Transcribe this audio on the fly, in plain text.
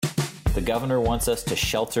The governor wants us to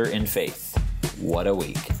shelter in faith. What a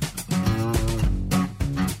week.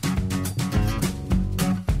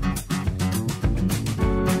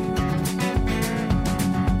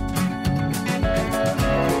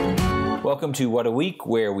 Welcome to What a Week,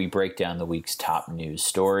 where we break down the week's top news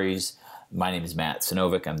stories. My name is Matt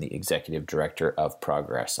Sinovic. I'm the Executive Director of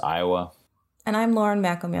Progress Iowa. And I'm Lauren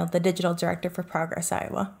McElmeal, the Digital Director for Progress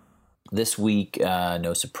Iowa. This week,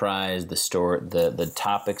 no surprise, the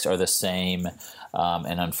topics are the same,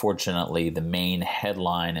 and unfortunately, the main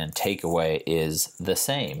headline and takeaway is the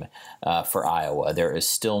same for Iowa. There is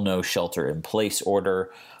still no shelter-in-place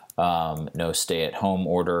order, no stay-at-home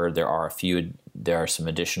order. There are some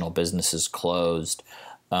additional businesses closed.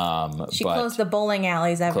 She closed the bowling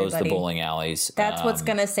alleys, everybody. Closed the bowling alleys. That's what's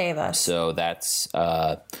going to save us. So that's,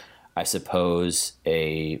 I suppose,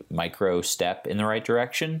 a micro step in the right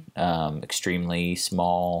direction. Extremely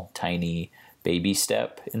small, tiny baby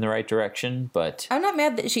step in the right direction. But I'm not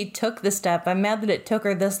mad that she took the step. I'm mad that it took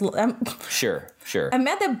her this long. Sure. I'm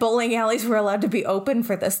mad that bowling alleys were allowed to be open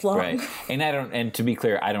for this long. Right. And to be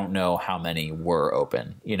clear, I don't know how many were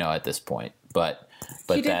open, at this point. But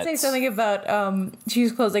she did say something about she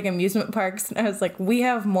was closing amusement parks, and I was like, we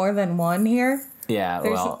have more than one here. Yeah,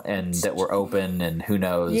 and that we're open, and who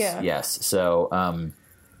knows? Yeah. Yes. So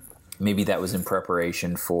maybe that was in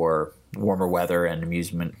preparation for warmer weather and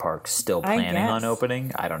amusement parks still planning on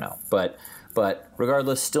opening. I don't know. But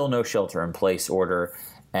regardless, still no shelter-in-place order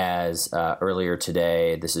as earlier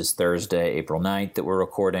today. This is Thursday, April 9th that we're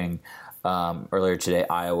recording. Earlier today,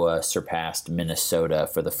 Iowa surpassed Minnesota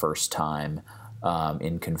for the first time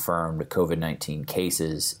in confirmed COVID-19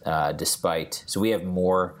 cases, so we have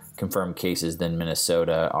more confirmed cases than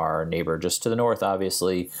Minnesota, our neighbor just to the north,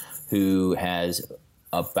 obviously, who has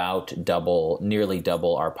nearly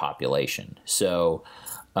double our population. So,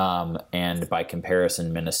 and by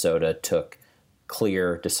comparison, Minnesota took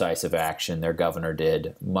clear, decisive action. Their governor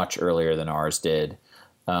did much earlier than ours did.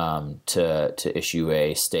 To issue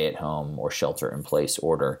a stay-at-home or shelter-in-place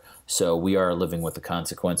order. So we are living with the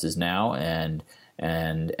consequences now, and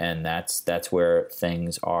that's where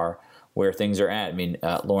things are at. I mean,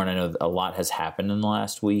 Lauren, I know a lot has happened in the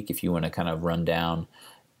last week. If you want to kind of run down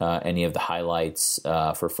any of the highlights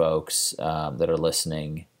for folks that are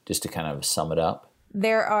listening, just to kind of sum it up.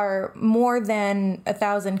 There are more than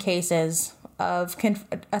 1,000 cases of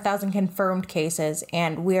 1,000 confirmed cases,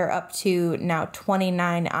 and we're up to now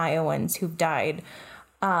 29 Iowans who've died.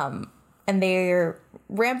 And they're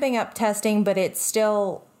ramping up testing, but it's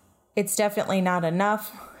definitely not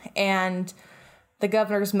enough. And the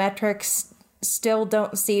governor's metrics still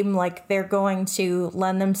don't seem like they're going to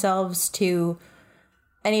lend themselves to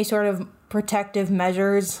any sort of protective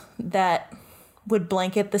measures that would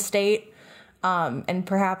blanket the state, and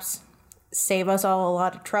perhaps save us all a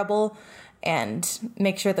lot of trouble and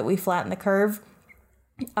make sure that we flatten the curve.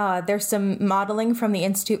 There's some modeling from the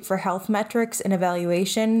Institute for Health Metrics and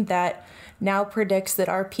Evaluation that now predicts that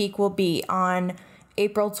our peak will be on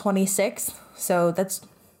April 26th. So that's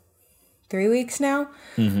 3 weeks now,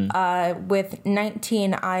 with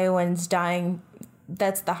 19 Iowans dying.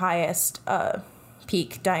 That's the highest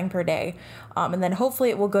peak dying per day. And then hopefully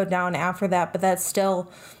it will go down after that, but that's still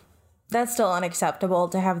unacceptable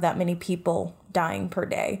to have that many people dying per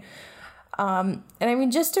day. And I mean,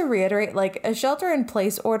 just to reiterate, like, a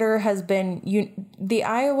shelter-in-place order has been, the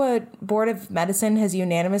Iowa Board of Medicine has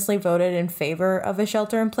unanimously voted in favor of a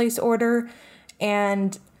shelter-in-place order,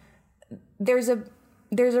 and there's a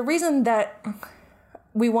reason that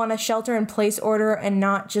we want a shelter-in-place order and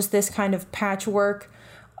not just this kind of patchwork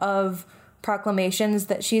of proclamations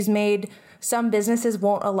that she's made. Some businesses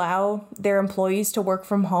won't allow their employees to work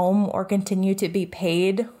from home or continue to be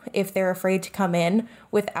paid if they're afraid to come in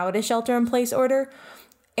without a shelter-in-place order.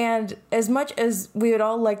 And as much as we would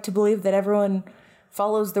all like to believe that everyone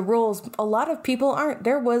follows the rules, a lot of people aren't.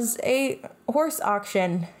 There was a horse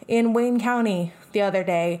auction in Wayne County the other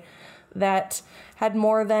day that had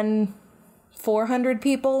more than 400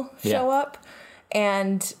 people show up.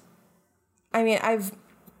 And I mean,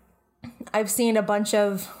 I've seen a bunch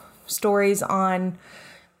of stories on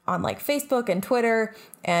like Facebook and Twitter,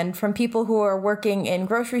 and from people who are working in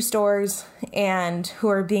grocery stores and who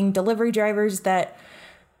are being delivery drivers, that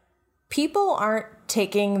people aren't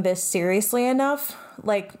taking this seriously enough.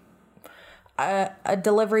 Like, a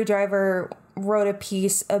delivery driver wrote a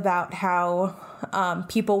piece about how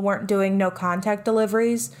people weren't doing no contact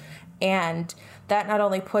deliveries, and that not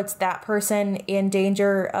only puts that person in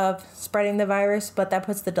danger of spreading the virus, but that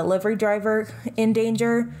puts the delivery driver in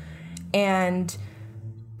danger. And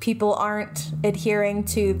people aren't adhering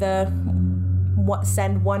to the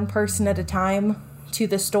send one person at a time to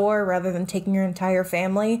the store rather than taking your entire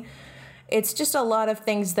family. It's just a lot of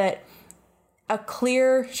things that a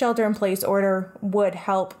clear shelter-in-place order would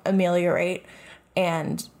help ameliorate,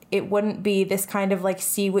 and it wouldn't be this kind of like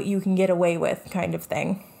see what you can get away with kind of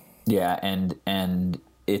thing. Yeah, and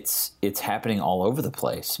it's happening all over the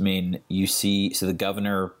place. I mean, you see, so the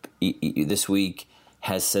governor this week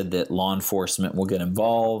has said that law enforcement will get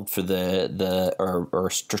involved for or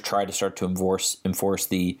try to start to enforce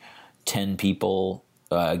the 10 people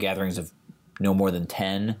gatherings of no more than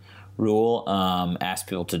 10 rule. Ask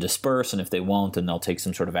people to disperse, and if they won't, then they'll take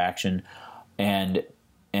some sort of action. And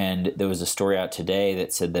there was a story out today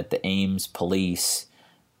that said that the Ames police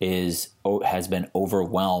has been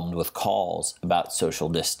overwhelmed with calls about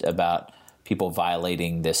about people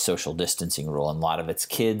violating this social distancing rule, and a lot of it's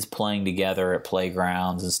kids playing together at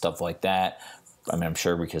playgrounds and stuff like that. I mean, I'm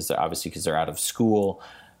sure because they're out of school.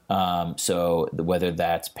 So whether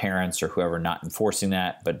that's parents or whoever not enforcing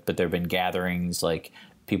that, but there have been gatherings, like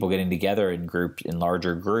people getting together in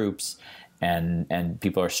larger groups, and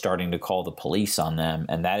people are starting to call the police on them,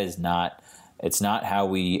 and that is not. It's not how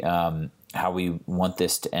we want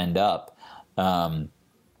this to end up.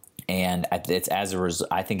 And it's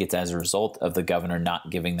I think it's as a result of the governor not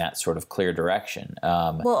giving that sort of clear direction.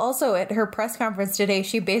 Well, also at her press conference today,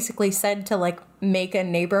 she basically said to like make a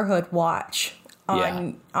neighborhood watch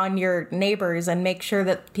on your neighbors and make sure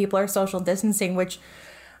that people are social distancing, which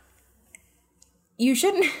you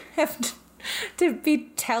shouldn't have to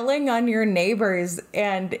be telling on your neighbors.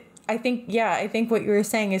 And I think what you were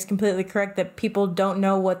saying is completely correct, that people don't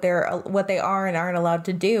know what they are and aren't allowed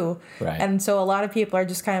to do. Right. And so a lot of people are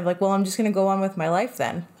just kind of like, well, I'm just going to go on with my life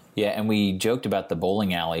then. Yeah. And we joked about the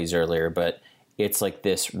bowling alleys earlier, but it's like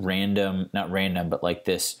this not random, but like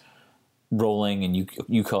this rolling, and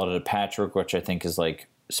you called it a patchwork, which I think is like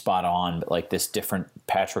spot on, but like this different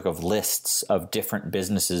patchwork of lists of different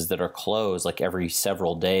businesses that are closed like every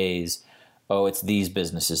several days. Oh, it's these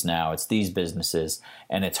businesses now, it's these businesses.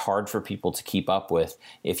 And it's hard for people to keep up with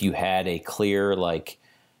if you had a clear, like,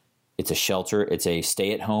 it's a shelter, it's a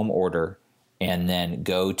stay-at-home order, and then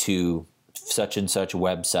go to such and such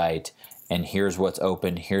website, and here's what's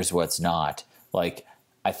open, here's what's not. Like,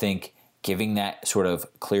 I think giving that sort of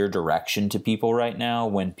clear direction to people right now,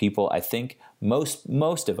 when people, I think most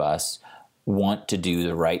of us want to do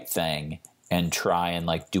the right thing and try and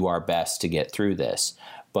like do our best to get through this.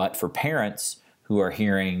 But for parents who are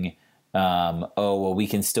hearing, we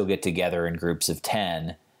can still get together in groups of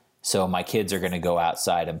 10, so my kids are going to go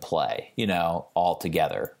outside and play, all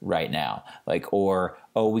together right now. Like, or,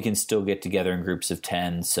 we can still get together in groups of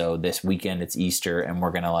 10, so this weekend it's Easter and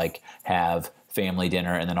we're going to like have family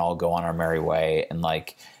dinner and then all go on our merry way and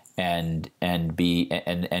like, and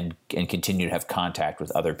continue to have contact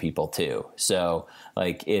with other people too. So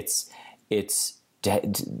like it's,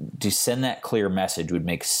 to send that clear message would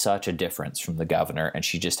make such a difference from the governor, and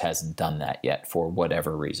she just hasn't done that yet for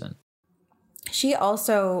whatever reason. She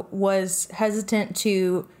also was hesitant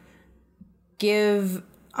to give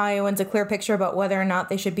Iowans a clear picture about whether or not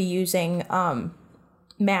they should be using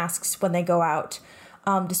masks when they go out,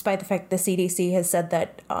 despite the fact the CDC has said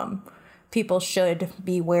that people should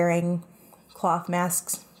be wearing cloth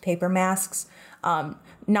masks, paper masks,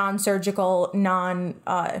 non-surgical,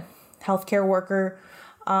 healthcare worker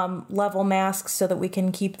level masks, so that we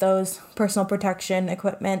can keep those personal protection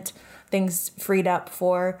equipment things freed up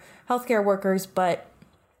for healthcare workers. But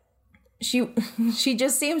she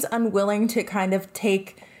just seems unwilling to kind of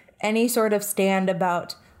take any sort of stand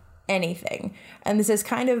about anything. And this has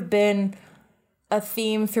kind of been a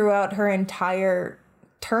theme throughout her entire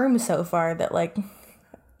term so far, that like,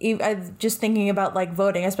 just thinking about like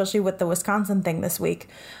voting, especially with the Wisconsin thing this week,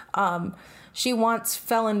 she wants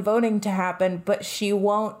felon voting to happen, but she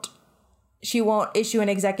won't issue an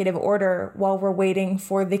executive order while we're waiting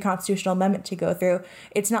for the constitutional amendment to go through.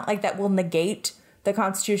 It's not like that will negate the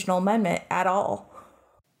constitutional amendment at all.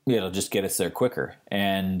 Yeah, it'll just get us there quicker.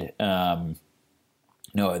 And no,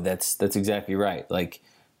 that's exactly right. Like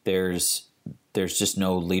there's just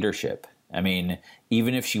no leadership. I mean,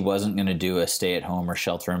 even if she wasn't going to do a stay-at-home or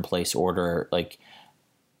shelter-in-place order, like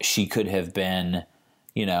she could have been,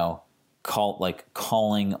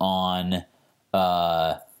 calling on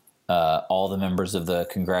all the members of the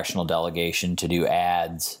congressional delegation to do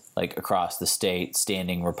ads like across the state,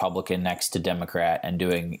 standing Republican next to Democrat, and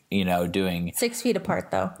doing 6 feet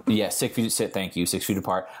apart though. Yeah, 6 feet. Thank you, 6 feet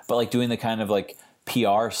apart. But like doing the kind of like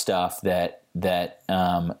PR stuff that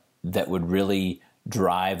would really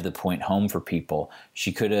drive the point home for people.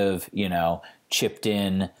 She could have, chipped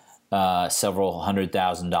in several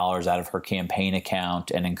 $100,000 out of her campaign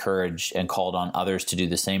account and encouraged and called on others to do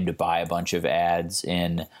the same, to buy a bunch of ads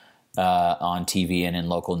in on TV and in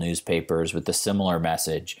local newspapers with a similar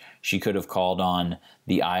message. She could have called on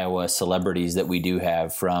the Iowa celebrities that we do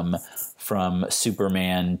have, from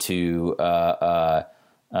Superman to Kurt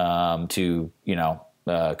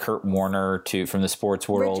Warner, from the sports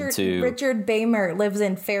world, Richard Beymer lives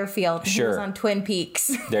in Fairfield. Sure. He was on Twin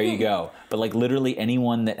Peaks. There you go. But like literally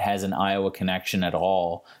anyone that has an Iowa connection at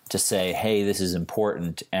all, to say, hey, this is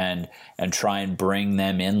important, and try and bring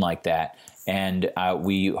them in like that. And I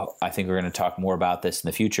think we're going to talk more about this in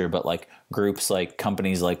the future, but like groups, like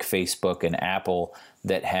companies like Facebook and Apple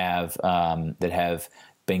that have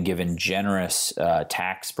been given generous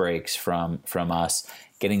tax breaks from us,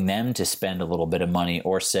 getting them to spend a little bit of money,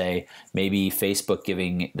 or say maybe Facebook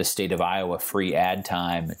giving the state of Iowa free ad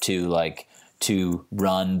time to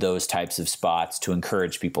run those types of spots to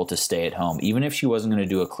encourage people to stay at home. Even if she wasn't going to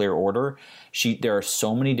do a clear order, there are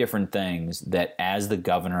so many different things that as the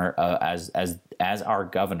governor, as our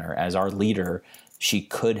governor, as our leader, she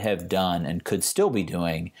could have done and could still be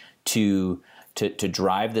doing to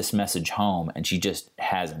drive this message home, and she just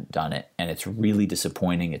hasn't done it. And it's really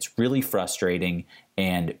disappointing. It's really frustrating.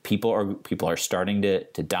 And people are starting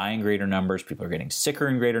to die in greater numbers. People are getting sicker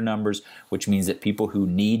in greater numbers, which means that people who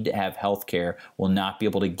need to have health care will not be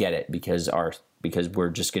able to get it because we're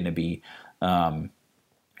just going to be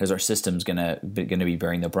because our system's going to be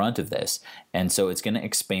bearing the brunt of this. And so it's going to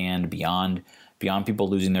expand beyond people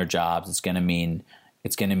losing their jobs. It's going to mean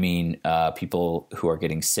people who are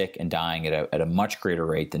getting sick and dying at a much greater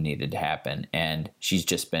rate than needed to happen. And she's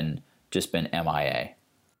just been MIA.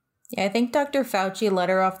 Yeah, I think Dr. Fauci let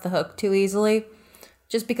her off the hook too easily.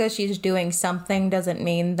 Just because she's doing something doesn't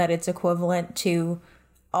mean that it's equivalent to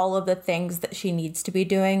all of the things that she needs to be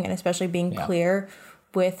doing, and especially being clear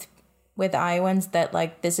with Iowans that,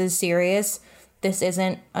 like, this is serious. This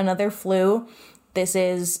isn't another flu. This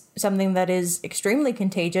is something that is extremely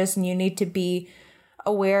contagious, and you need to be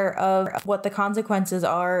aware of what the consequences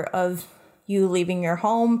are of you leaving your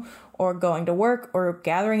home or going to work or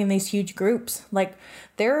gathering in these huge groups. Like,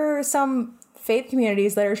 there are some faith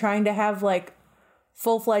communities that are trying to have like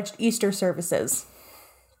full-fledged Easter services.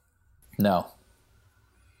 No.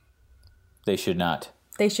 They should not.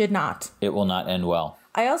 They should not. It will not end well.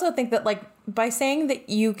 I also think that, like, by saying that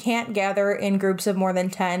you can't gather in groups of more than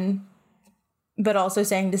 10, but also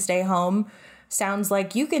saying to stay home, sounds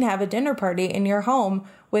like you can have a dinner party in your home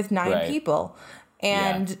with 9 people.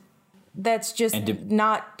 And that's just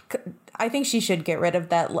not... I think she should get rid of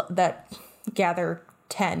that gather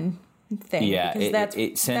 10 thing. Yeah,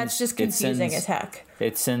 because that's just confusing as heck.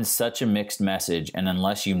 It sends such a mixed message, and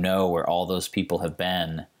unless you know where all those people have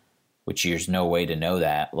been, which there's no way to know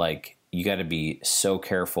that, like, you got to be so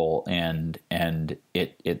careful, and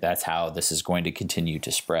that's how this is going to continue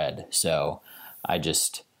to spread. So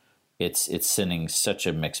it's sending such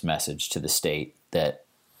a mixed message to the state that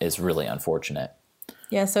is really unfortunate.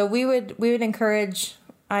 Yeah, so we would encourage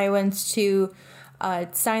Iowans to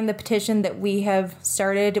sign the petition that we have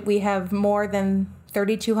started. We have more than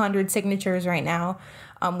 3,200 signatures right now.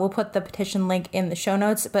 We'll put the petition link in the show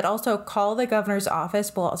notes, but also call the governor's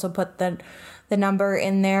office. We'll also put the number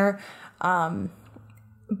in there.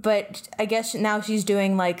 But I guess now she's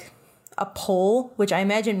doing like a poll, which I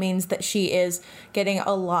imagine means that she is getting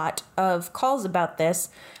a lot of calls about this.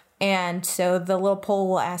 And so the little poll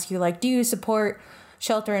will ask you, like, do you support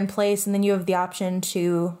shelter in place? And then you have the option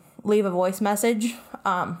to leave a voice message.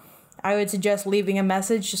 I would suggest leaving a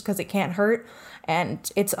message just because it can't hurt.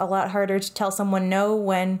 And it's a lot harder to tell someone no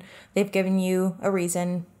when they've given you a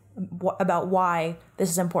reason about why this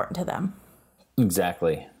is important to them.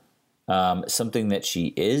 Exactly. Something that she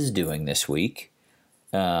is doing this week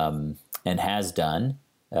and has done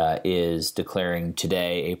is declaring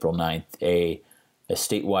today, April 9th, a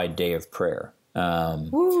statewide day of prayer.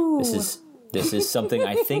 This is something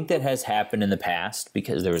I think that has happened in the past,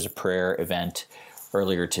 because there was a prayer event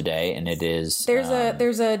earlier today, and it is...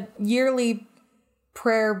 There's a yearly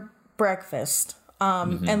prayer breakfast.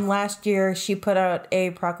 And last year she put out a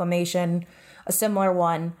proclamation, a similar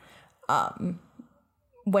one,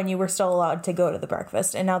 when you were still allowed to go to the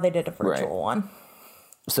breakfast, and now they did a virtual one.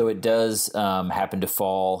 So it does happen to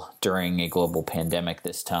fall during a global pandemic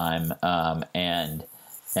this time, and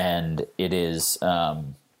it is...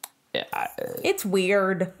 it's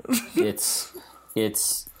weird. It's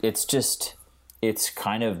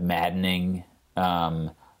kind of maddening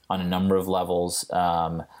on a number of levels.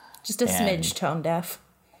 Just a smidge tone deaf.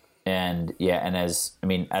 And as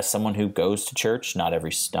someone who goes to church, not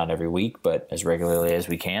every week, but as regularly as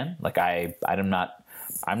we can, like I'm not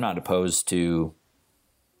I'm not opposed to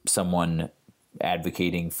someone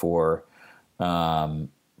advocating for all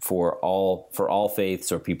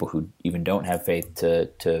faiths or people who even don't have faith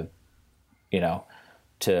to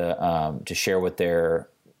share what they're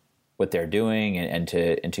doing and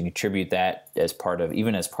to contribute that as part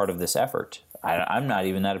of this effort. I'm not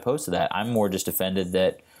even that opposed to that. I'm more just offended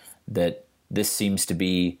that this seems to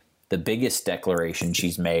be the biggest declaration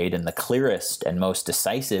she's made, and the clearest and most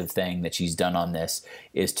decisive thing that she's done on this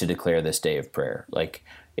is to declare this day of prayer. Like,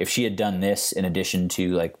 if she had done this in addition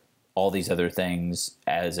to like all these other things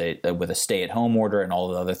with a stay-at-home order and all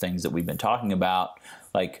the other things that we've been talking about,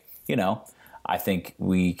 like, I think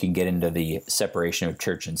we can get into the separation of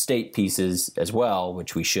church and state pieces as well,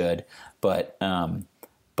 which we should. But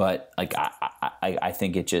like I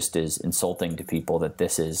think it just is insulting to people that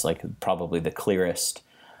this is like probably the clearest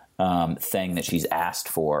thing that she's asked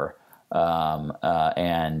for, and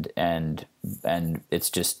it's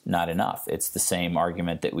just not enough. It's the same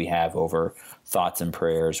argument that we have over thoughts and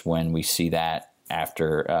prayers when we see that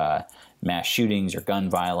after mass shootings or gun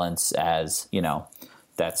violence, as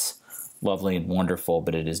that's lovely and wonderful,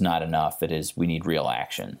 but it is not enough. We need real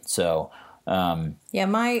action. So my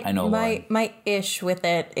ish with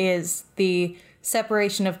it is the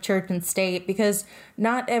separation of church and state, because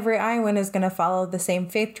not every Iowan is going to follow the same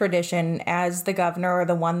faith tradition as the governor or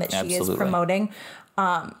the one that she is promoting.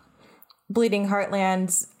 Bleeding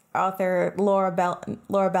Heartland's author Laura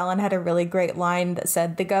Bellin had a really great line that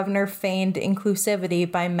said, "The governor feigned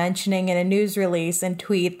inclusivity by mentioning in a news release and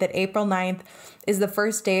tweet that April 9th is the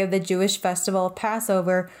first day of the Jewish festival of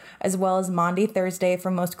Passover, as well as Maundy Thursday for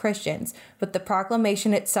most Christians. But the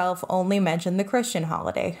proclamation itself only mentioned the Christian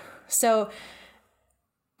holiday." So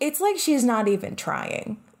it's like she's not even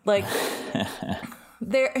trying. Like,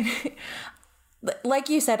 like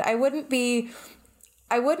you said, I wouldn't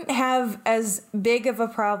have as big of a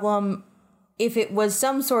problem if it was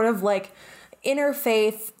some sort of like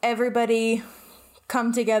interfaith, everybody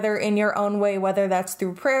come together in your own way, whether that's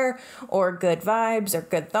through prayer or good vibes or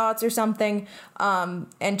good thoughts or something,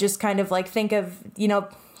 and just kind of like think of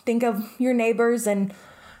your neighbors and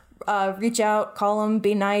reach out, call them,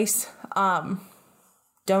 be nice,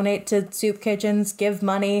 donate to soup kitchens, give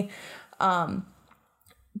money.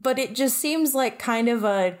 But it just seems like kind of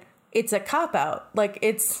it's a cop-out. Like,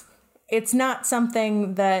 it's not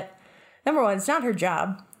something that, number one, it's not her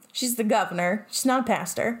job. She's the governor. She's not a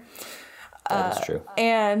pastor. That is true.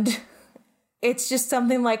 And it's just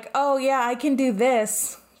something like, oh yeah, I can do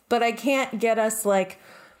this, but I can't get us like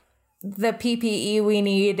the PPE we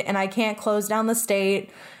need, and I can't close down the state,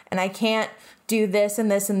 and I can't do this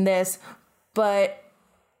and this and this, but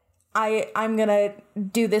I'm gonna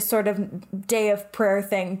do this sort of day of prayer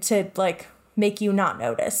thing to like make you not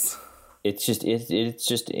notice. It's just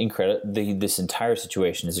incredible. This entire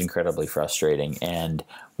situation is incredibly frustrating, and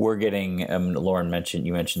we're getting. Lauren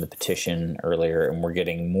you mentioned the petition earlier, and we're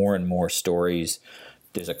getting more and more stories.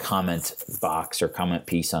 There's a comment box or comment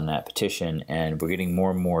piece on that petition, and we're getting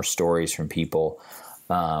more and more stories from people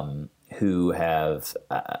who are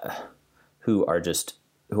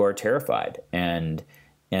terrified, and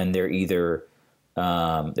they're either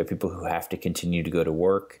they're people who have to continue to go to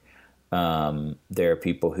work. There are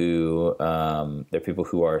people who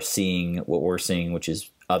are seeing what we're seeing, which is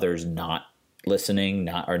others not listening,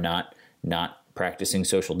 not practicing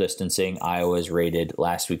social distancing. Iowa is rated,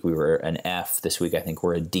 last week we were an F. This week I think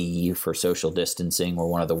we're a D for social distancing. We're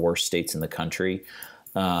one of the worst states in the country.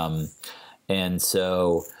 And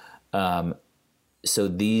so the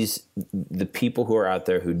people who are out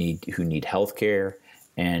there who need health care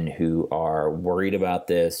and who are worried about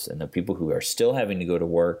this, and the people who are still having to go to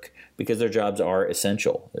work because their jobs are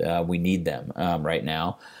essential. We need them right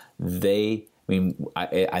now. I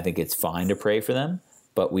think it's fine to pray for them,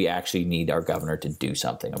 but we actually need our governor to do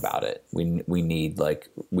something about it. We need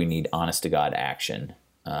honest to God action,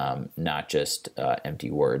 not just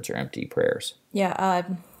empty words or empty prayers. Yeah.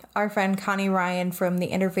 Our friend Connie Ryan from the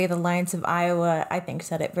Interfaith Alliance of Iowa, I think,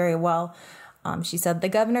 said it very well. She said, "The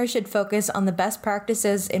governor should focus on the best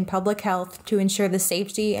practices in public health to ensure the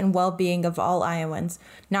safety and well-being of all Iowans,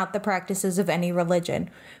 not the practices of any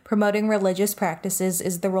religion. Promoting religious practices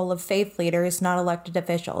is the role of faith leaders, not elected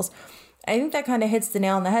officials." I think that kind of hits the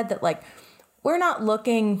nail on the head that, like, we're not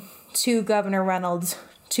looking to Governor Reynolds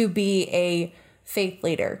to be a faith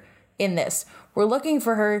leader in this. We're looking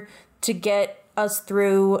for her to get us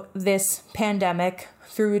through this pandemic,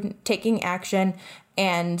 through taking action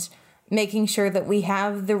and making sure that we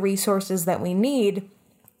have the resources that we need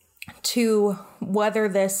to weather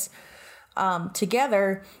this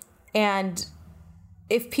together. And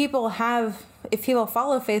if people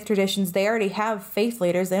follow faith traditions, they already have faith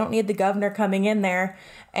leaders. They don't need the governor coming in there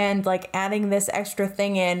and like adding this extra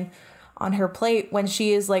thing in on her plate when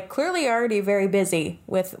she is like clearly already very busy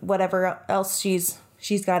with whatever else she's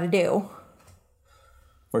got to do.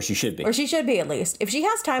 Or she should be. Or she should be, at least. If she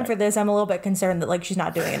has time for this, I'm a little bit concerned that like she's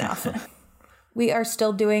not doing enough. We are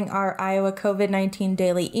still doing our Iowa COVID-19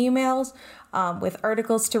 daily emails with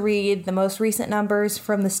articles to read, the most recent numbers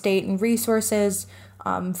from the state and resources,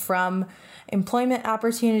 from employment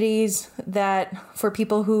opportunities that for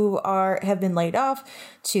people who have been laid off,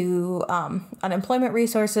 to unemployment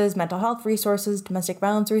resources, mental health resources, domestic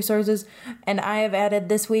violence resources. And I have added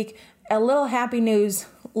this week a little happy news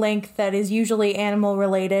link that is usually animal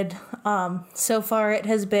related. So far it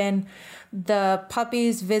has been the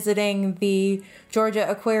puppies visiting the Georgia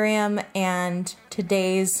Aquarium, and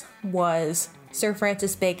today's was Sir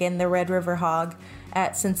Francis Bacon, the Red River Hog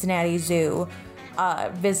at Cincinnati Zoo,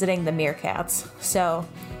 visiting the meerkats. So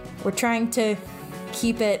we're trying to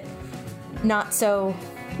keep it not so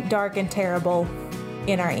dark and terrible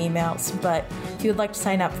in our emails, but if you would like to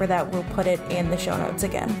sign up for that, we'll put it in the show notes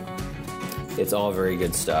again. It's all very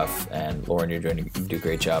good stuff, and Lauren, you do a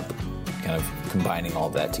great job kind of combining all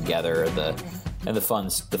of that together. The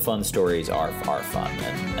fun stories are fun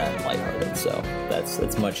and lighthearted, so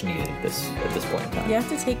that's much needed at this point in time. You have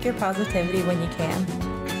to take your positivity when you can.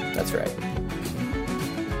 That's right.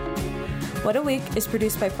 What a Week is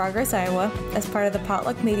produced by Progress Iowa as part of the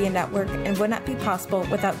Potluck Media Network and would not be possible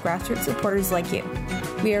without grassroots supporters like you.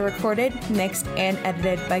 We are recorded, mixed, and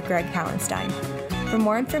edited by Greg Hallenstein. For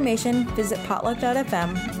more information, visit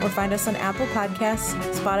potluck.fm or find us on Apple Podcasts,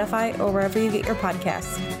 Spotify, or wherever you get your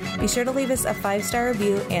podcasts. Be sure to leave us a 5-star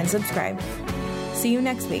review and subscribe. See you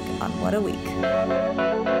next week on What a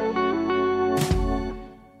Week.